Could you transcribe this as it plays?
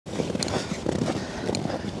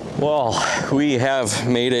Well, we have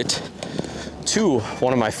made it to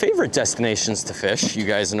one of my favorite destinations to fish. You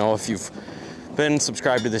guys know, if you've been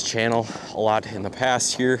subscribed to this channel a lot in the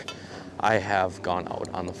past here, I have gone out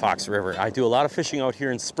on the Fox River. I do a lot of fishing out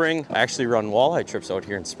here in spring. I actually run walleye trips out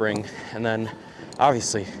here in spring. And then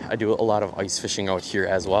obviously I do a lot of ice fishing out here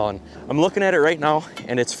as well. And I'm looking at it right now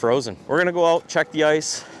and it's frozen. We're gonna go out, check the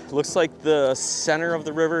ice. It looks like the center of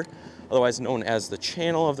the river, otherwise known as the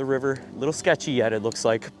channel of the river. A little sketchy yet, it looks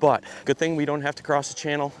like, but good thing we don't have to cross the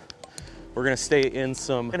channel. We're gonna stay in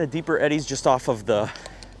some kind of deeper eddies just off of the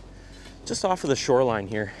shoreline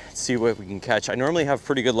here, see what we can catch. I normally have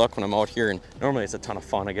pretty good luck when I'm out here, and normally it's a ton of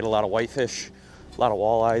fun. I get a lot of whitefish, a lot of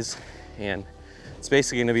walleyes, and it's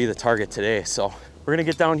basically gonna be the target today. So we're gonna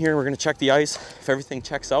get down here and we're gonna check the ice. If everything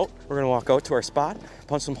checks out, we're gonna walk out to our spot,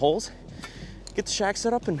 punch some holes, get the shack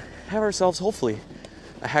set up, and have ourselves, hopefully,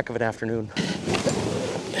 a heck of an afternoon.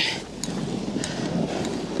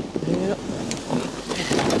 Yep.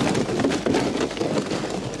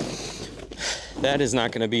 That is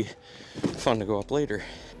not gonna be fun to go up later.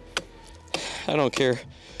 I don't care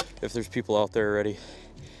if there's people out there already.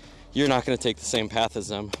 You're not gonna take the same path as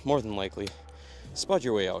them, more than likely. Spud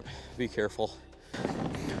your way out, be careful.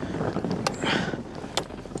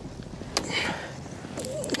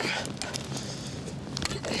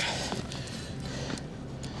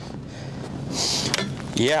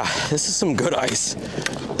 Yeah, this is some good ice.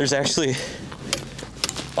 There's actually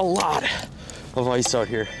a lot of ice out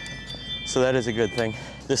here, so that is a good thing.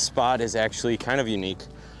 This spot is actually kind of unique.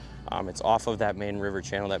 It's off of that main river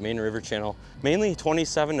channel. That main river channel, mainly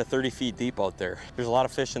 27 to 30 feet deep out there. There's a lot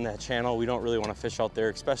of fish in that channel. We don't really want to fish out there,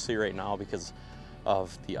 especially right now because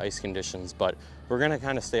of the ice conditions, but we're gonna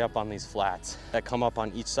kind of stay up on these flats that come up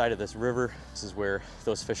on each side of this river. This is where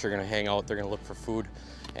those fish are gonna hang out. They're gonna look for food,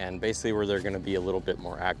 and basically where they're gonna be a little bit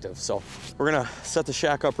more active. So we're gonna set the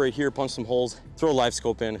shack up right here, punch some holes, throw a live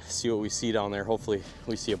scope in, see what we see down there. Hopefully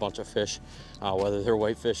we see a bunch of fish, whether they're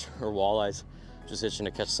whitefish or walleyes. Just itching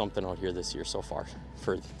to catch something out here this year so far,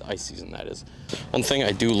 for the ice season, that is. One thing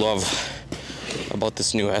I do love about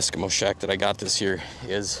this new Eskimo shack that I got this year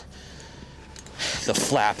is the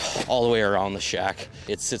flap all the way around the shack.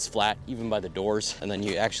 It sits flat even by the doors, and then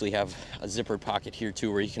you actually have a zippered pocket here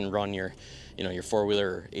too, where you can run your your four-wheeler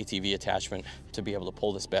or ATV attachment to be able to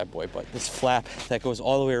pull this bad boy. But this flap that goes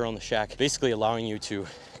all the way around the shack, basically allowing you to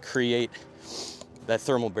create that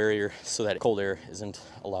thermal barrier so that cold air isn't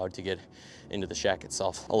allowed to get into the shack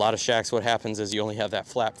itself. A lot of shacks, what happens is you only have that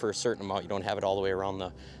flap for a certain amount. You don't have it all the way around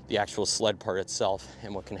the actual sled part itself.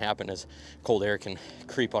 And what can happen is cold air can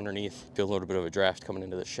creep underneath, feel a little bit of a draft coming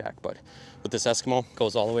into the shack. But with this Eskimo, it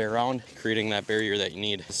goes all the way around, creating that barrier that you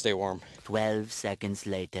need to stay warm. 12 seconds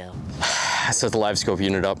later. I set the live scope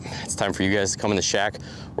unit up. It's time for you guys to come in the shack.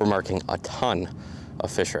 We're marking a ton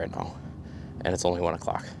of fish right now, and it's only 1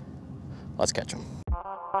 o'clock. Let's catch them.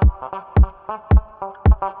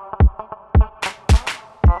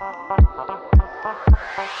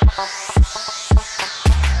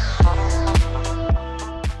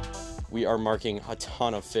 We are marking a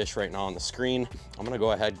ton of fish right now on the screen. I'm gonna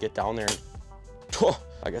go ahead, get down there.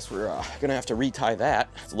 I guess we're gonna have to retie that.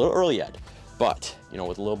 It's a little early yet, but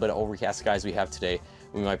with a little bit of overcast skies we have today,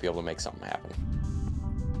 we might be able to make something happen.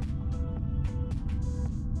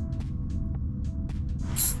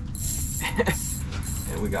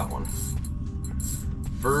 And we got one.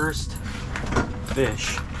 First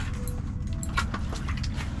fish.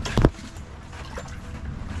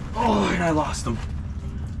 Oh, and I lost him.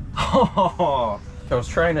 Oh, I was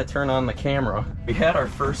trying to turn on the camera. We had our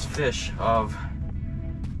first fish of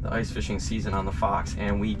the ice fishing season on the Fox,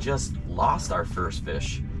 and we just lost our first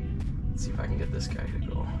fish. Let's see if I can get this guy to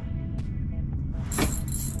go.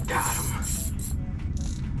 Got him.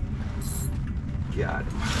 Got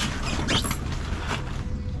him.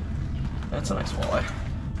 That's a nice walleye.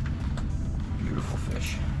 Beautiful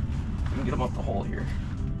fish. We can get him up the hole here.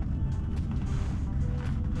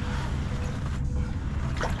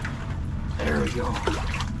 There we go.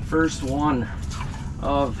 First one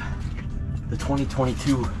of the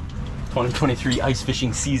 2022-2023 ice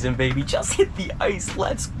fishing season, baby. Just hit the ice,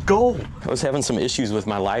 let's go. I was having some issues with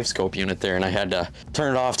my live scope unit there, and I had to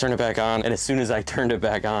turn it off, turn it back on, and as soon as I turned it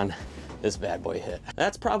back on, this bad boy hit.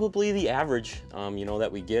 That's probably the average,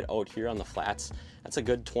 that we get out here on the flats. That's a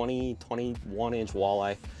good 20, 21 inch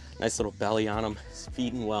walleye. Nice little belly on him, he's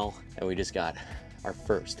feeding well, and we just got our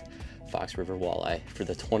first Fox River walleye for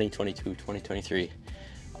the 2022-2023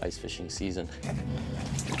 ice fishing season.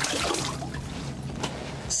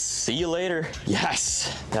 See you later.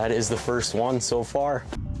 Yes, that is the first one so far.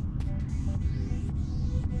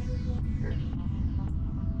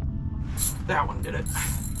 That one did it.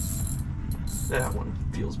 That one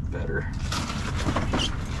feels better.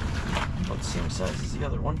 About the same size as the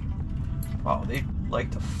other one. Wow, they like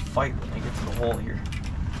to fight when they get to the hole here.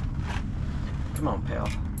 Come on, pal.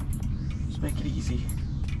 Just make it easy.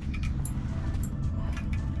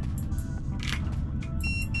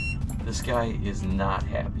 This guy is not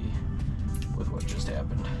happy with what just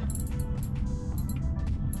happened.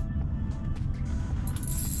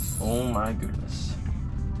 Oh my goodness.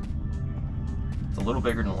 It's a little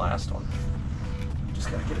bigger than the last one. Just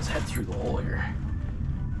gotta get his head through the hole here.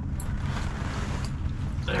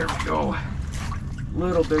 There we go. A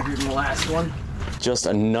little bigger than the last one. Just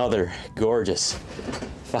another gorgeous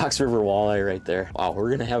Fox River walleye right there. Wow, we're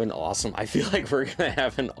gonna have an awesome, I feel like we're gonna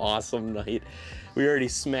have an awesome night. We already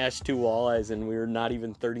smashed 2 walleyes and we're not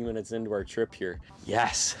even 30 minutes into our trip here.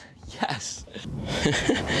 Yes, yes.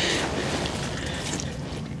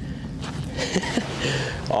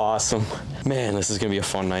 Awesome. Man, this is gonna be a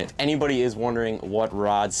fun night. Anybody is wondering what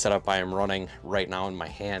rod setup I am running right now in my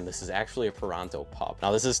hand, this is actually a Pronto pup.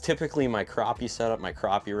 Now this is typically my crappie setup, my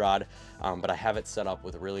crappie rod, but I have it set up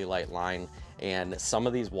with a really light line, and some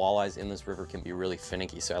of these walleyes in this river can be really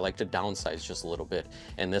finicky, so I like to downsize just a little bit,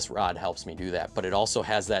 and this rod helps me do that. But it also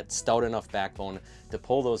has that stout enough backbone to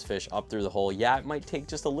pull those fish up through the hole. Yeah, it might take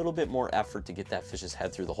just a little bit more effort to get that fish's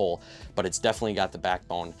head through the hole, but it's definitely got the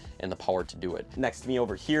backbone and the power to do it. Next to me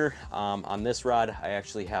over here, on this rod, I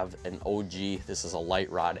actually have an OG. This is a light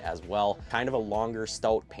rod as well. Kind of a longer,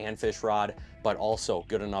 stout panfish rod, but also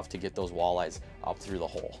good enough to get those walleyes up through the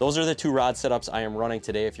hole. Those are the 2 rod setups I am running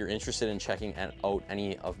today. If you're interested in checking out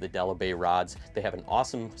any of the Della Bay rods, they have an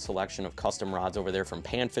awesome selection of custom rods over there, from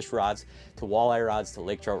panfish rods to walleye rods to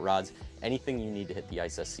lake trout rods. Anything you need to hit the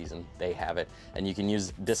ice this season, they have it. And you can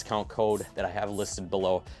use discount code that I have listed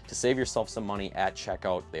below to save yourself some money at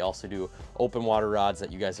checkout. They also do open water rods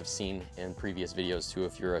that you guys have seen in previous videos too,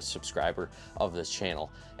 if you're a subscriber of this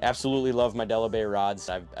channel. Absolutely love my Della Bay rods.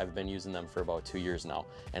 I've been using them for about 2 years now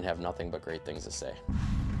and have nothing but great things to say.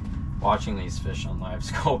 Watching these fish on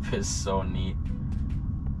Livescope is so neat.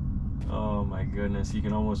 Oh my goodness, you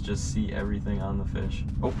can almost just see everything on the fish.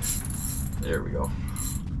 Oh, there we go.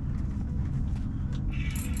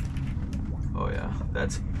 Oh yeah,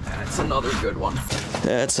 that's another good one.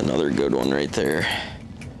 That's another good one right there.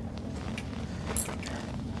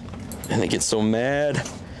 And they get so mad.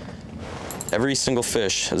 Every single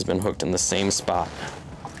fish has been hooked in the same spot,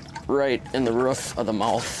 right in the roof of the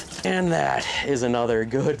mouth. And that is another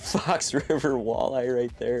good Fox River walleye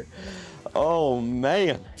right there. Oh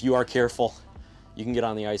man, if you are careful, you can get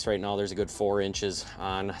on the ice right now. There's a good 4 inches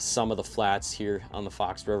on some of the flats here on the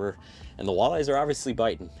Fox River. And the walleyes are obviously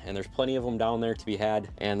biting, and there's plenty of them down there to be had,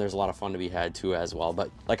 and there's a lot of fun to be had too as well.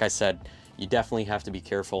 But like I said, you definitely have to be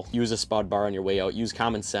careful. Use a spud bar on your way out, use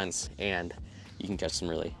common sense, and you can catch some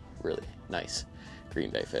really, really nice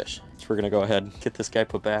Green Bay fish. So we're gonna go ahead and get this guy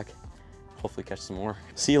put back, hopefully catch some more.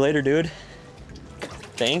 See you later, dude.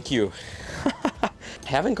 Thank you.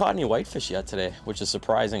 Haven't caught any whitefish yet today, which is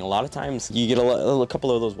surprising. A lot of times you get a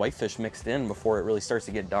couple of those whitefish mixed in before it really starts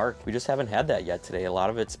to get dark. We just haven't had that yet today. A lot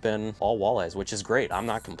of it's been all walleyes, which is great. I'm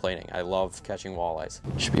not complaining. I love catching walleyes.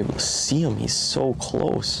 You should be able to see him. He's so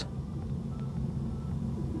close.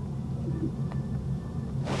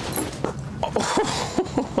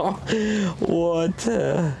 What?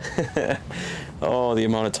 Oh, the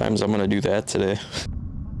amount of times I'm gonna do that today.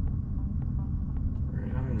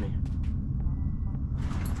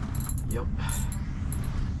 Yep.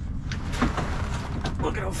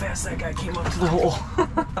 Look at how fast that guy came up to the hole.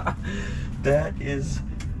 That is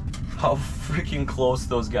how freaking close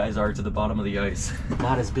those guys are to the bottom of the ice.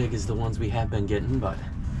 Not as big as the ones we have been getting, but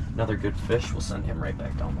another good fish. We'll send him right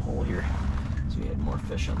back down the hole here, so we had more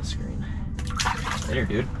fish on the screen. Later,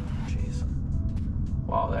 dude. Jeez.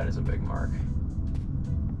 Wow, that is a big mark.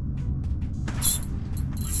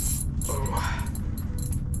 Oh.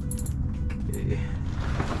 Okay.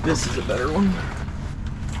 This is a better one.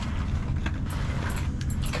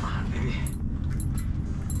 Come on, baby.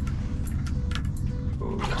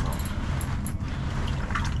 Oh.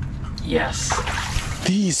 Yes.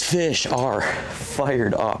 These fish are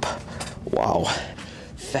fired up. Wow.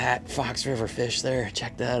 Fat Fox River fish there.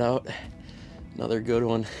 Check that out. Another good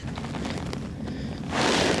one.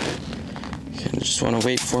 I just want to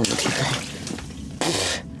wait for him to keep going.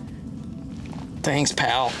 Thanks,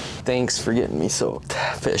 pal. Thanks for getting me soaked,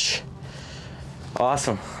 fish.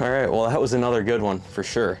 Awesome. All right, well, that was another good one for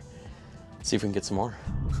sure. Let's see if we can get some more.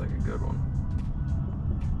 Looks like a good one.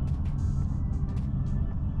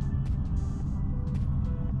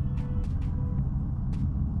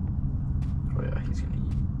 Oh yeah, he's gonna eat.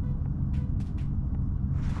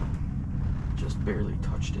 Just barely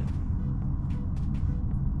touched it.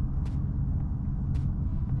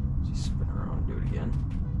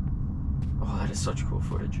 Oh, that is such cool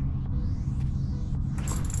footage.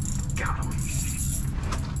 Got him.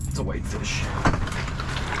 It's a whitefish.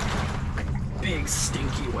 Big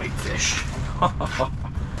stinky whitefish.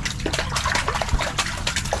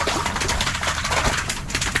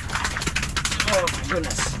 Oh my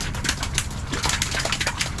goodness.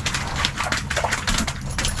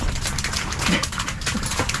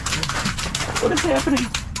 What is happening?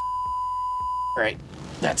 Alright,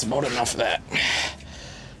 that's about enough of that.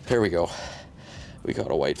 There we go. We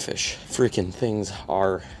got a whitefish. Freaking things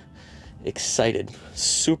are excited.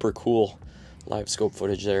 Super cool Livescope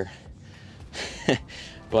footage there.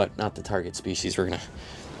 But not the target species. We're gonna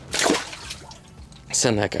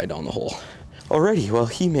send that guy down the hole. Alrighty, well,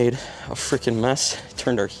 he made a freaking mess.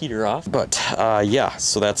 Turned our heater off. But yeah,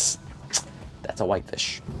 so that's a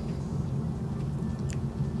whitefish.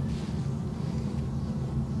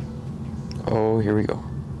 Oh, here we go.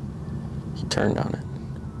 He turned on it.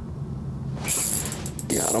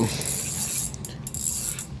 Got him.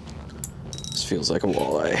 This feels like a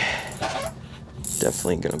walleye.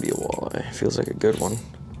 Definitely gonna be a walleye. Feels like a good one.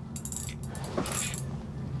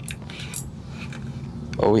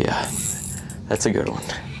 Oh yeah, that's a good one.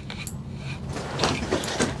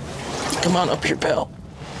 Come on up here, pal.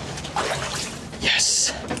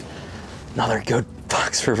 Yes, another good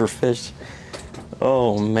Fox River fish.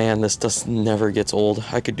 Oh man, this just never gets old.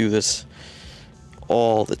 I could do this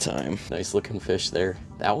all the time. Nice looking fish there.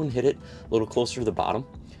 That one hit it a little closer to the bottom,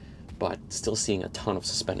 but still seeing a ton of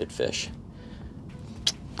suspended fish.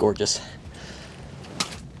 Gorgeous.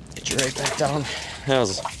 Get you right back down. That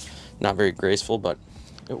was not very graceful, but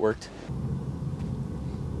it worked.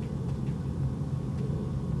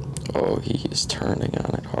 Oh, he is turning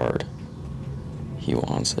on it hard. He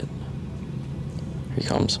wants it. Here he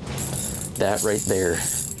comes. That right there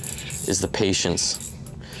is the patience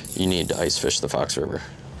you need to ice fish the Fox River.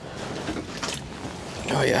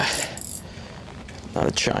 Oh yeah. Not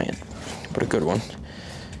a giant, but a good one.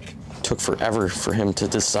 Took forever for him to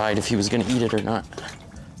decide if he was gonna eat it or not,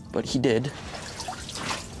 but he did.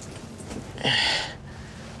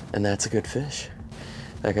 And that's a good fish.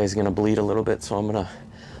 That guy's gonna bleed a little bit, so I'm gonna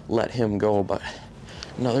let him go, but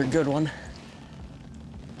another good one.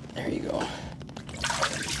 There you go.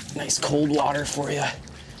 Nice cold water for you.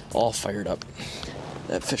 All fired up.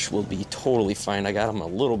 That fish will be totally fine. I got him a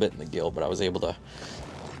little bit in the gill, but I was able to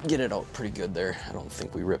get it out pretty good there. I don't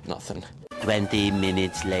think we ripped nothing. 20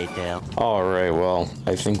 minutes later. All right, well,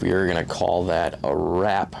 I think we are gonna call that a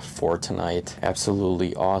wrap for tonight.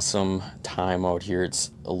 Absolutely awesome time out here.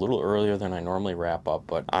 It's a little earlier than I normally wrap up,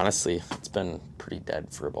 but honestly, it's been pretty dead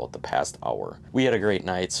for about the past hour. We had a great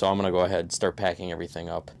night, so I'm gonna go ahead and start packing everything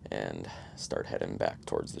up and start heading back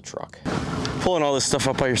towards the truck. Pulling all this stuff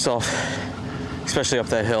up by yourself, especially up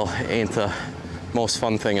that hill, ain't the most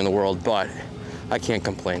fun thing in the world, but I can't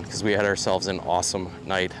complain because we had ourselves an awesome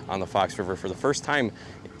night on the Fox River for the first time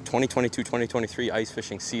 2022-2023 ice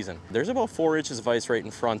fishing season. There's about 4 inches of ice right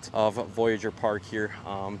in front of Voyager Park here.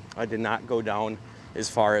 I did not go down as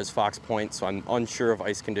far as Fox Point, so I'm unsure of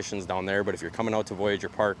ice conditions down there, but if you're coming out to Voyager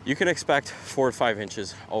Park, you could expect 4 to 5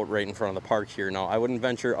 inches out right in front of the park here. Now, I wouldn't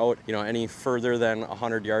venture out, any further than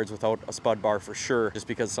 100 yards without a spud bar for sure, just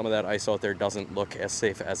because some of that ice out there doesn't look as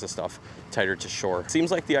safe as the stuff tighter to shore. Seems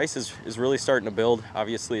like the ice is really starting to build.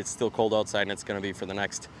 Obviously, it's still cold outside, and it's gonna be for the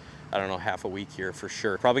next, I don't know, half a week here for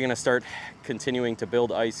sure. Probably gonna start continuing to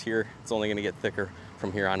build ice here. It's only gonna get thicker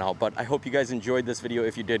from here on out, but I hope you guys enjoyed this video.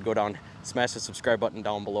 If you did, go down, smash the subscribe button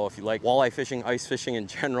down below. If you like walleye fishing, ice fishing in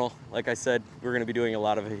general, like I said, we're gonna be doing a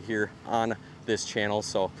lot of it here on this channel,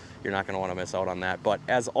 so you're not gonna wanna miss out on that. But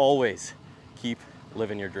as always, keep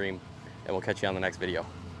living your dream, and we'll catch you on the next video.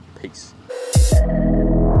 Peace.